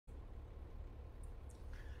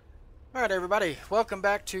Alright everybody, welcome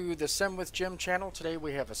back to the Sim with Jim channel. Today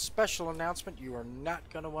we have a special announcement. You are not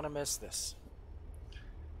going to want to miss this.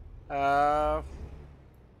 What's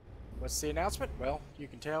the announcement? Well, you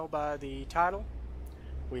can tell by the title.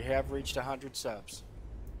 We have reached 100 subs.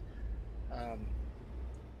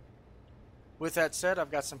 With that said,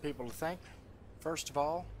 I've got some people to thank. First of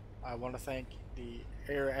all, I want to thank the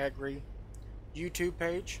Air Agri YouTube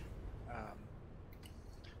page.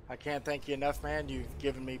 I can't thank you enough, man. You've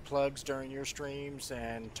given me plugs during your streams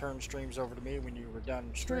and turned streams over to me when you were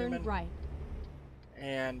done streaming. Turn right.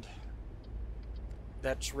 And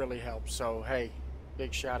that's really helped. So, hey,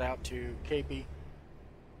 big shout out to KP.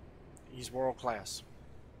 He's world class.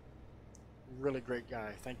 Really great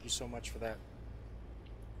guy. Thank you so much for that.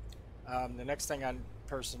 The next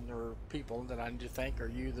person or people that I need to thank are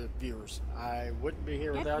you, the viewers. I wouldn't be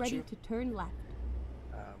here without you. Get ready to turn left.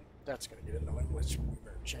 That's going to get annoying. We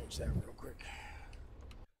better change that real quick.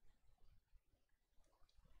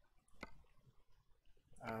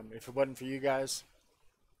 If it wasn't for you guys,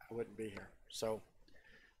 I wouldn't be here. So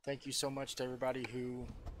thank you so much to everybody who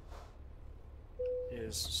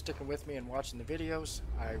is sticking with me and watching the videos.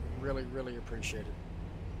 I really, really appreciate it.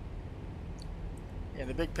 In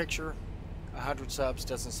the big picture, 100 subs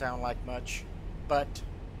doesn't sound like much, but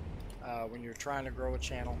when you're trying to grow a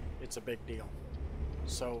channel, it's a big deal.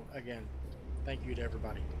 So again, thank you to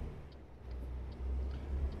everybody.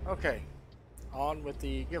 Okay, on with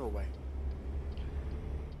the giveaway.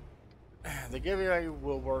 The giveaway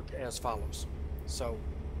will work as follows. So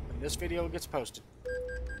when this video gets posted,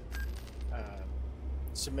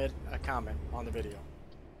 submit a comment on the video.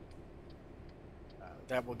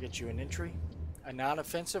 That will get you an entry. A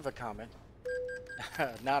non-offensive comment,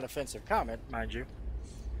 non-offensive comment, mind you,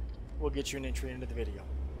 will get you an entry into the video.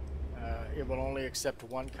 It will only accept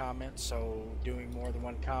one comment, so doing more than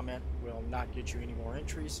one comment will not get you any more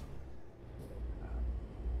entries.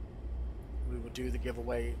 We will do the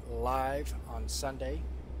giveaway live on Sunday.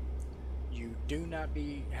 You do not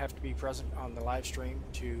have to be present on the live stream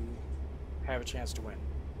to have a chance to win.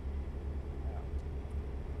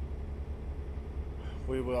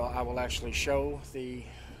 I will actually show the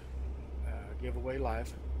giveaway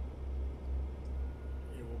live.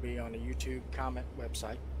 It will be on a YouTube comment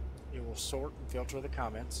website. It will sort and filter the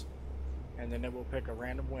comments, and then it will pick a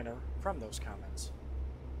random winner from those comments.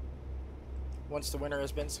 Once the winner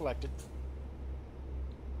has been selected,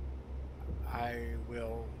 I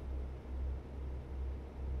will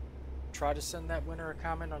try to send that winner a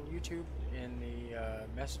comment on YouTube in the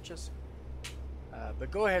messages. But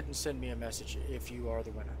go ahead and send me a message if you are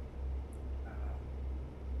the winner.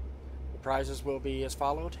 The prizes will be as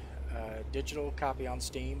followed. Digital copy on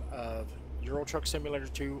Steam of Euro Truck Simulator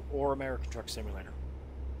 2 or American Truck Simulator.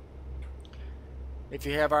 If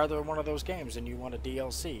you have either one of those games and you want a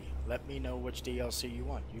DLC, let me know which DLC you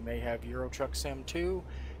want. You may have Euro Truck Sim 2,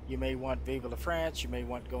 you may want Vive la France, you may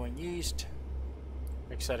want Going East,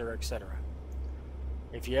 etc., etc.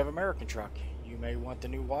 If you have American Truck, you may want the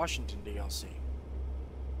new Washington DLC.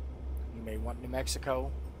 You may want New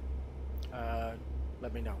Mexico.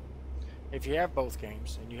 Let me know. If you have both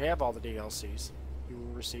games and you have all the DLCs, you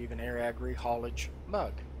will receive an Air Agri haulage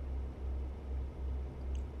mug.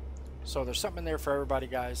 So there's something there for everybody,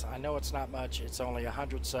 guys. I know it's not much. It's only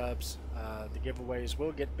 100 subs. The giveaways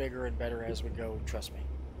will get bigger and better as we go, trust me.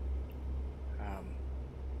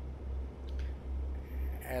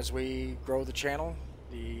 As we grow the channel,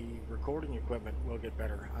 the recording equipment will get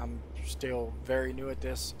better. I'm still very new at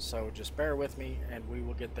this, so just bear with me and we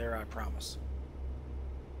will get there, I promise.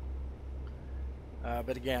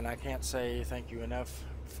 But again, I can't say thank you enough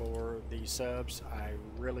for the subs. I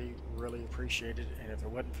really, really appreciate it, and if it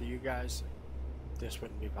wasn't for you guys, this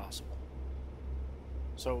wouldn't be possible.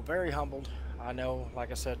 So very humbled. I know, like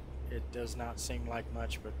I said, it does not seem like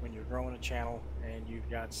much, but when you're growing a channel and you've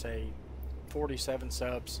got, say, 47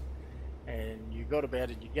 subs, and you go to bed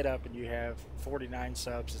and you get up and you have 49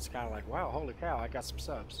 subs, it's kind of like, wow, holy cow, I got some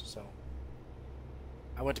subs. So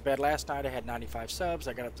I went to bed last night, I had 95 subs.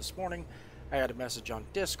 I got up this morning, I had a message on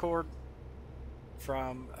Discord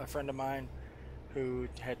from a friend of mine who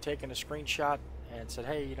had taken a screenshot and said,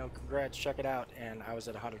 hey, you know, congrats, check it out, and I was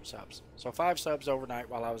at 100 subs. So 5 subs overnight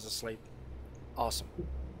while I was asleep. Awesome.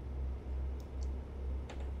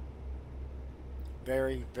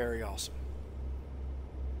 Very, very awesome.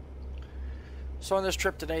 So on this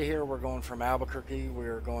trip today here, we're going from Albuquerque,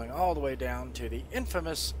 we're going all the way down to the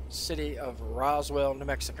infamous city of Roswell, New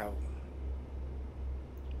Mexico.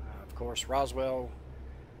 Of course, Roswell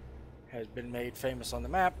has been made famous on the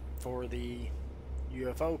map for the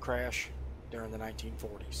UFO crash during the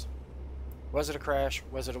 1940s. Was it a crash?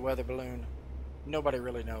 Was it a weather balloon? Nobody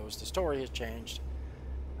really knows. The story has changed.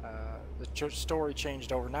 The story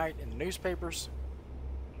changed overnight in the newspapers.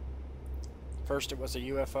 First it was a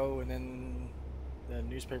UFO, and then the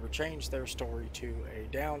newspaper changed their story to a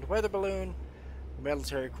downed weather balloon. The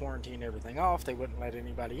military quarantined everything off. They wouldn't let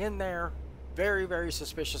anybody in there. Very, very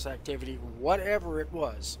suspicious activity, whatever it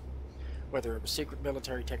was. Whether it was secret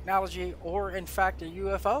military technology or, in fact, a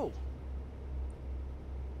UFO.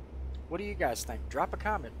 What do you guys think? Drop a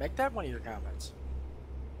comment. Make that one of your comments.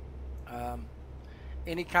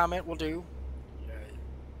 Any comment will do.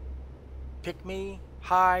 Pick me.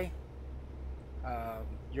 Hi.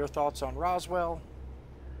 Your thoughts on Roswell.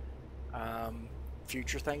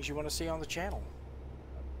 Future things you want to see on the channel.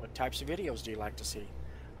 What types of videos do you like to see?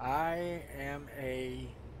 I am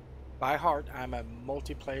by heart, I'm a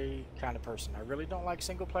multiplayer kind of person. I really don't like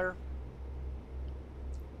single player.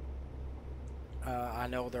 I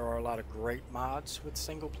know there are a lot of great mods with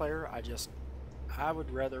single player. I would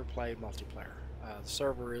rather play multiplayer. The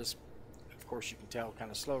server is, of course you can tell, kind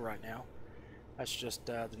of slow right now. That's just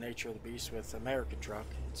the nature of the beast with American Truck.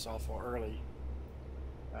 It's awful early.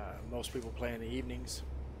 Most people play in the evenings.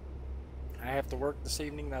 I have to work this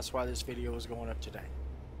evening, that's why this video is going up today.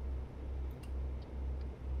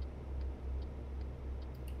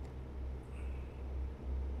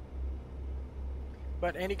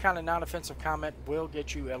 But any kind of non-offensive comment will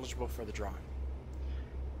get you eligible for the drawing.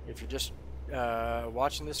 If you're just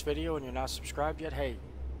watching this video and you're not subscribed yet, hey,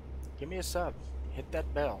 give me a sub. Hit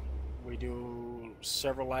that bell. We do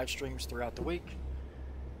several live streams throughout the week.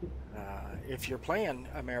 If you're playing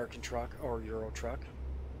American Truck or Euro Truck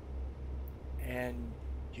and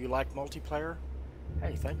you like multiplayer,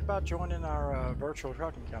 hey, think about joining our virtual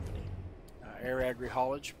trucking company, Air Agri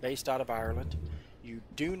Haulage, based out of Ireland. You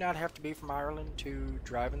do not have to be from Ireland to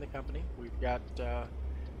drive in the company. We've got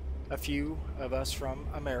a few of us from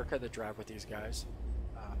America that drive with these guys.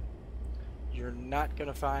 You're not going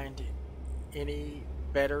to find any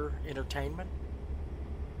better entertainment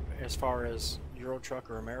as far as Euro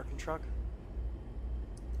Truck or American Truck.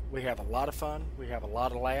 We have a lot of fun. We have a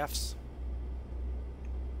lot of laughs.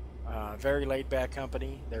 Very laid back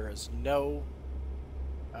company. There is no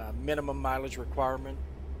minimum mileage requirement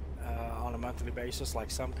on a monthly basis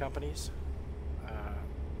like some companies.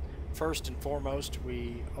 First and foremost,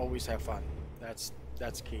 we always have fun. That's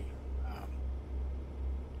key.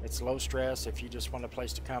 It's low stress. If you just want a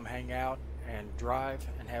place to come hang out and drive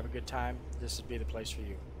and have a good time, this would be the place for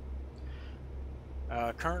you.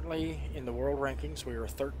 Currently in the world rankings, we are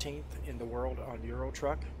 13th in the world on Euro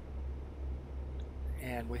Truck,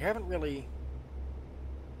 and we haven't really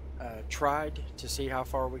tried to see how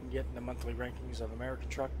far we can get in the monthly rankings of American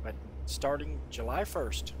Truck, but starting July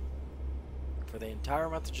 1st, for the entire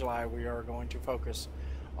month of July, we are going to focus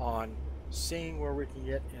on seeing where we can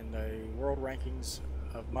get in the world rankings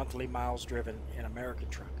of monthly miles driven in American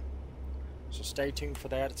Truck. So stay tuned for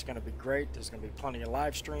that. It's going to be great. There's going to be plenty of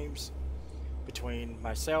live streams between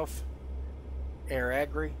myself, Air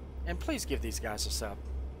Agri, and please give these guys a sub.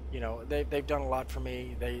 You know, they've done a lot for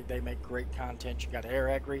me. They make great content. You got Air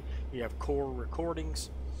Agri, you have Core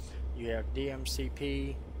Recordings, you have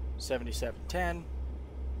DMCP 7710,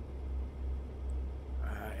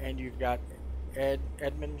 and you've got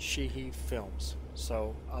Edmund Sheehy Films.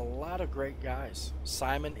 So a lot of great guys.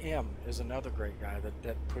 Simon M is another great guy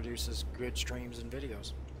that produces good streams and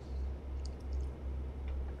videos.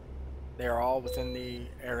 They are all within the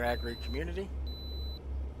Air Agri community,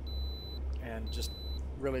 and just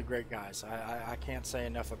really great guys. I can't say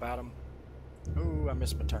enough about them. Ooh, I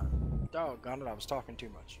missed my turn. Doggone it, I was talking too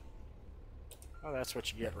much. Oh, that's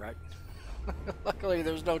what you get, right? Luckily,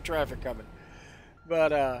 there's no traffic coming.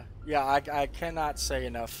 But, yeah, I cannot say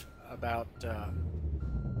enough about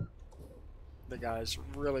the guys.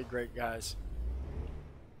 Really great guys.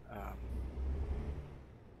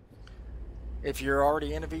 If you're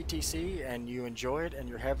already in a VTC and you enjoy it and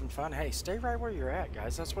you're having fun, hey, stay right where you're at,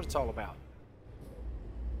 guys. That's what it's all about.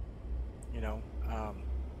 You know,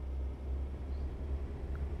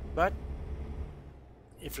 but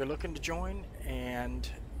if you're looking to join and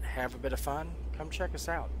have a bit of fun, come check us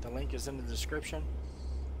out. The link is in the description.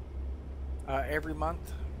 Every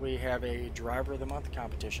month we have a Driver of the Month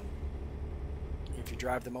competition. If you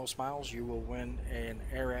drive the most miles, you will win an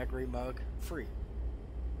Air Agri mug free.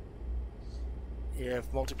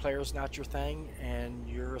 If multiplayer is not your thing and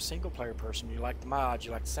you're a single player person, you like the mods,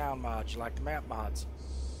 you like the sound mods, you like the map mods,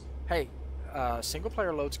 hey, single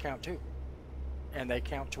player loads count too, and they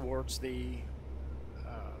count towards the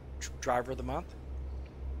Driver of the Month.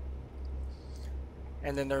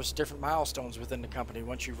 And then there's different milestones within the company.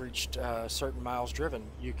 Once you've reached certain miles driven,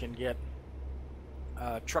 you can get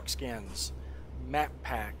truck skins, map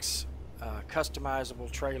packs, customizable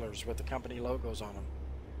trailers with the company logos on them.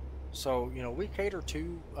 So, you know, we cater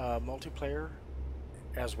to multiplayer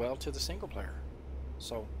as well to the single player.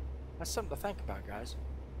 So that's something to think about, guys.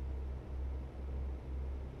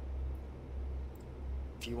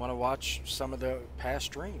 If you want to watch some of the past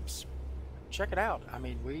streams, check it out. I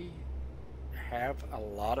mean, we have a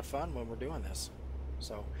lot of fun when we're doing this.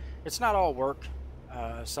 So it's not all work.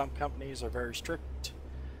 Some companies are very strict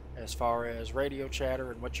as far as radio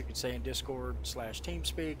chatter and what you can say in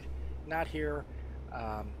Discord/TeamSpeak. Not here.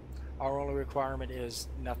 Our only requirement is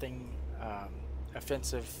nothing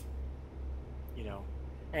offensive, you know,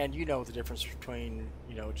 and you know the difference between,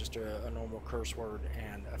 you know, just a normal curse word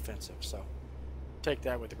and offensive. So take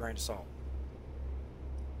that with a grain of salt.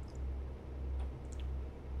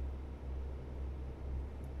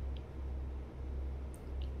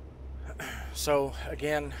 So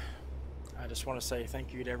again, I just want to say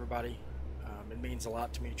thank you to everybody. It means a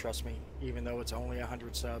lot to me, trust me, even though it's only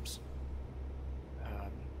 100 subs.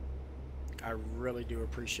 I really do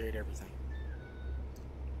appreciate everything.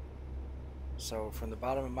 So from the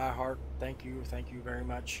bottom of my heart, thank you very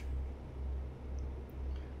much.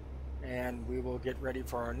 And we will get ready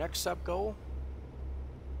for our next sub goal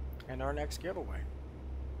and our next giveaway.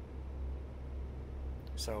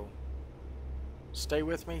 So stay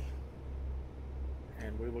with me,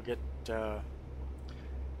 and we will get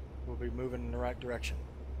we'll be moving in the right direction.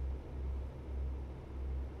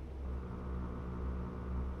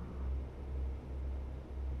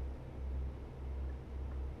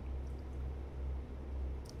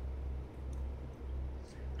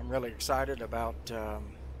 I'm really excited about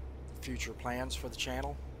future plans for the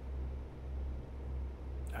channel.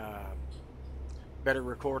 Better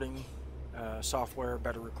recording software,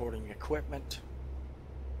 better recording equipment.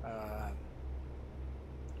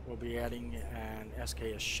 We'll be adding an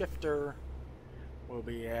SKS shifter. We'll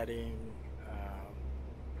be adding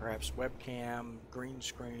perhaps webcam, green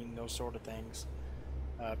screen, those sort of things.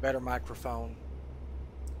 Better microphone.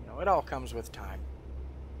 You know, it all comes with time.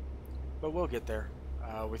 But we'll get there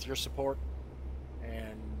with your support,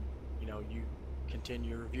 and you know, you continue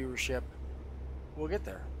your viewership. We'll get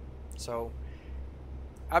there. So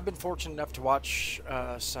I've been fortunate enough to watch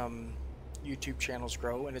some YouTube channels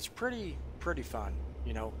grow, and it's pretty fun.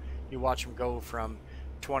 You know, you watch them go from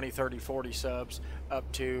 20, 30, 40 subs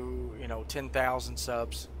up to, you know, 10,000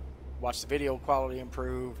 subs. Watch the video quality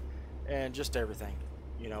improve and just everything.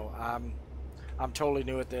 You know, I'm totally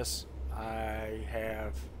new at this. I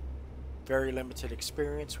have very limited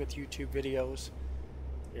experience with YouTube videos.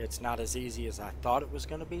 It's not as easy as I thought it was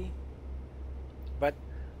going to be, but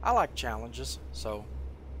I like challenges, so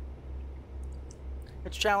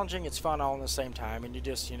it's challenging, it's fun all at the same time, and you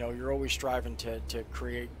just, you know, you're always striving to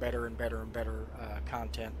create better and better and better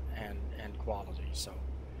content and quality. So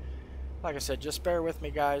like I said, just bear with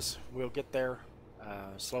me, guys. We'll get there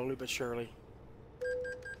slowly but surely.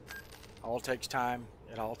 All takes time,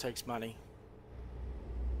 it all takes money.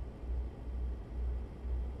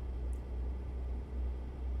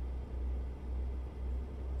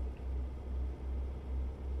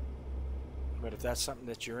 But if that's something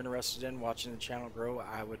that you're interested in, watching the channel grow,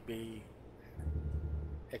 I would be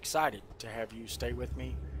excited to have you stay with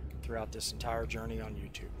me throughout this entire journey on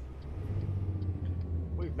YouTube.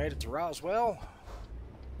 We've made it to Roswell.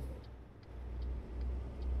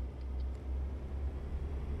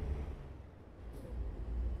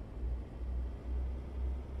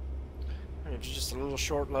 It's just a little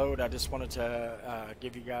short load. I just wanted to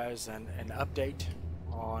give you guys an update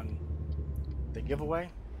on the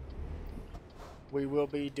giveaway. We will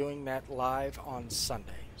be doing that live on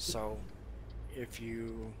Sunday, so if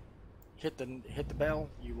you hit the bell,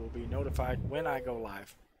 you will be notified when I go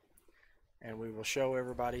live, and we will show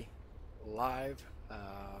everybody live.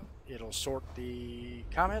 It'll sort the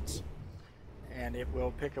comments, and it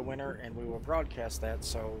will pick a winner, and we will broadcast that,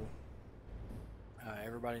 so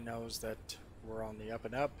everybody knows that we're on the up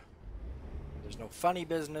and up. There's no funny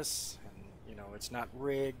business, and you know, it's not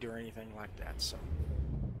rigged or anything like that. So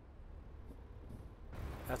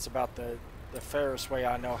that's about the fairest way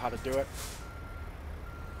I know how to do it.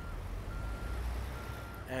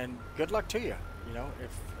 And good luck to you. You know,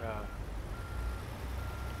 if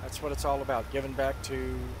that's what it's all about, giving back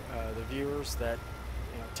to the viewers that,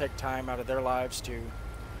 you know, take time out of their lives to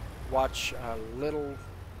watch a little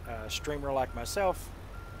streamer like myself.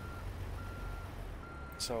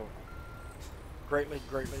 So greatly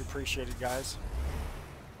appreciated, guys.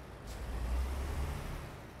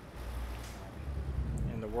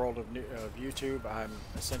 In the world of YouTube, I'm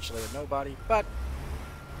essentially a nobody, but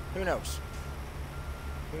who knows?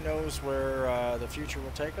 Who knows where the future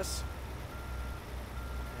will take us?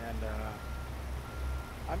 and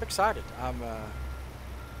I'm excited. I'm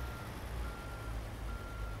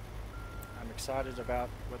excited about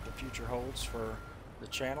what the future holds for the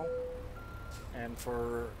channel and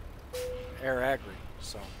for Air Agri.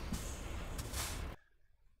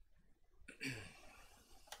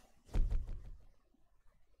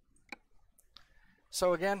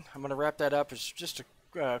 So again, I'm going to wrap that up. It's just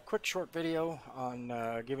a quick short video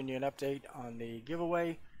on giving you an update on the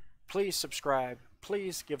giveaway. Please subscribe.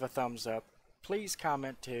 Please give a thumbs up. Please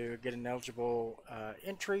comment to get an eligible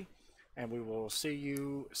entry. And we will see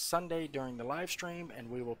you Sunday during the live stream, and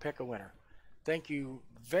we will pick a winner. Thank you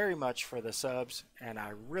very much for the subs, and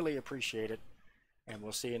I really appreciate it. And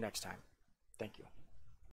we'll see you next time. Thank you.